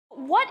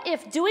what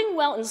if doing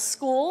well in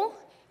school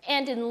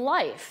and in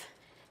life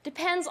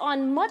depends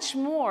on much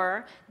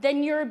more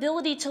than your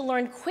ability to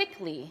learn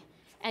quickly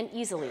and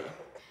easily?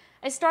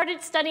 I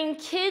started studying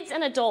kids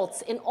and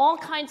adults in all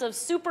kinds of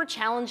super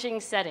challenging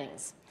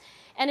settings.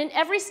 And in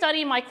every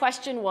study, my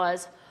question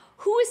was,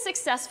 who is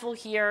successful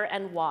here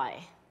and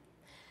why?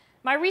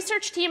 My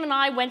research team and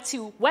I went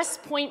to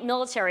West Point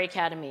Military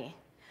Academy.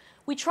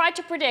 We tried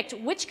to predict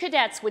which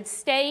cadets would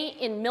stay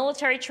in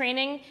military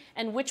training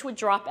and which would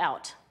drop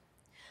out.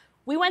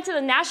 We went to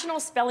the National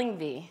Spelling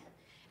Bee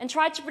and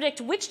tried to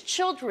predict which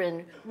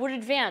children would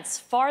advance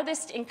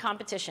farthest in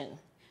competition.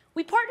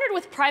 We partnered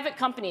with private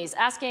companies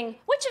asking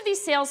which of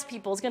these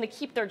salespeople is going to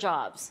keep their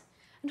jobs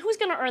and who's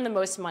going to earn the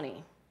most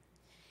money.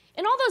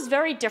 In all those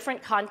very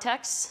different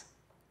contexts,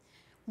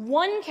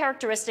 one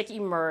characteristic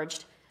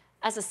emerged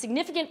as a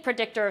significant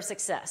predictor of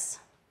success.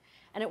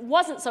 And it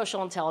wasn't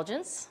social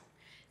intelligence,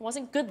 it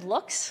wasn't good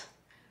looks,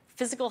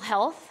 physical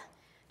health,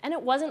 and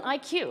it wasn't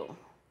IQ.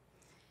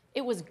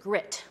 It was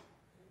grit.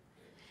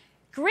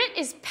 Grit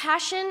is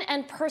passion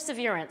and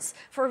perseverance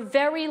for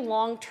very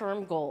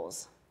long-term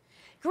goals.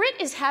 Grit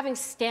is having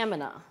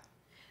stamina.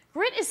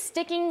 Grit is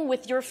sticking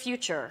with your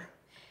future,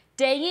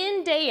 day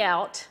in, day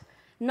out,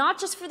 not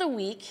just for the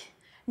week,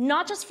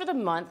 not just for the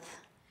month,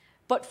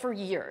 but for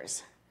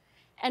years,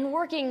 and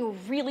working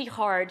really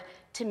hard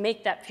to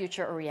make that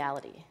future a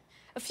reality.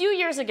 A few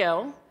years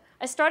ago,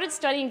 I started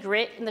studying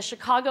grit in the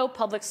Chicago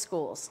public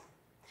schools.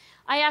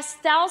 I asked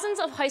thousands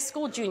of high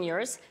school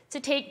juniors to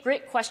take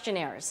grit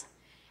questionnaires,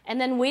 and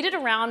then waited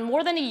around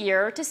more than a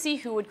year to see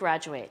who would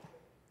graduate.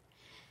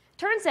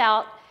 Turns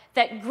out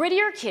that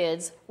grittier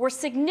kids were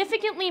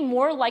significantly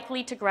more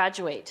likely to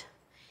graduate,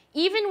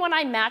 even when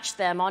I matched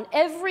them on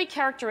every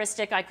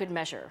characteristic I could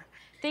measure.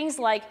 Things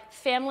like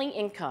family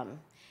income,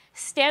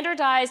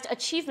 standardized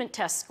achievement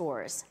test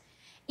scores,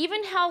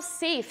 even how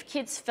safe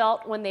kids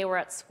felt when they were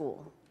at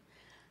school.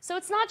 So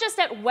it's not just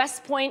at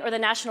West Point or the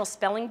National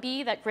Spelling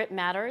Bee that grit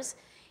matters,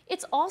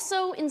 it's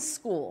also in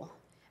school,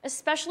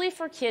 especially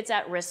for kids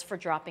at risk for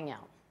dropping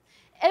out.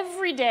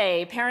 Every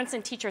day, parents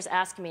and teachers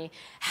ask me,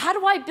 how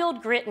do I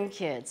build grit in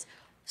kids?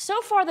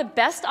 So far, the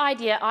best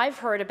idea I've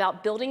heard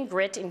about building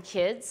grit in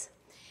kids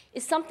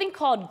is something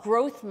called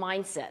growth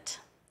mindset.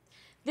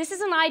 This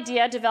is an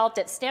idea developed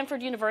at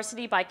Stanford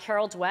University by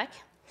Carol Dweck,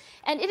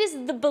 and it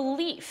is the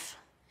belief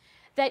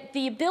that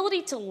the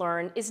ability to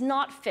learn is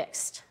not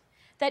fixed,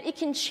 that it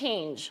can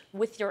change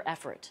with your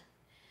effort.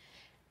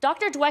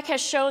 Dr. Dweck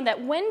has shown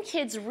that when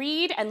kids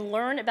read and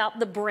learn about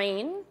the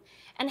brain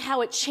and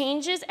how it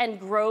changes and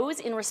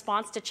grows in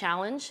response to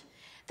challenge,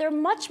 they're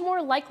much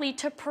more likely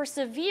to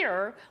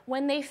persevere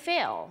when they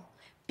fail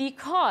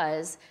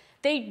because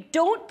they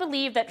don't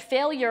believe that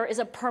failure is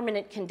a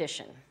permanent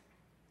condition.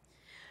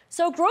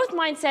 So growth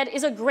mindset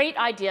is a great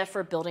idea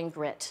for building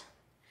grit,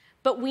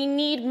 but we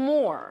need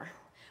more.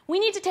 We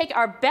need to take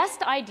our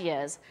best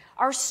ideas,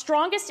 our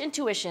strongest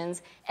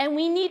intuitions, and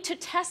we need to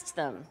test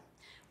them.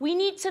 We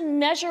need to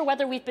measure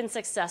whether we've been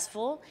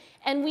successful,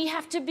 and we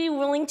have to be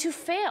willing to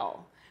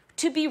fail,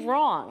 to be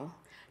wrong,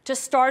 to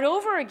start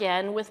over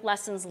again with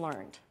lessons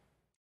learned.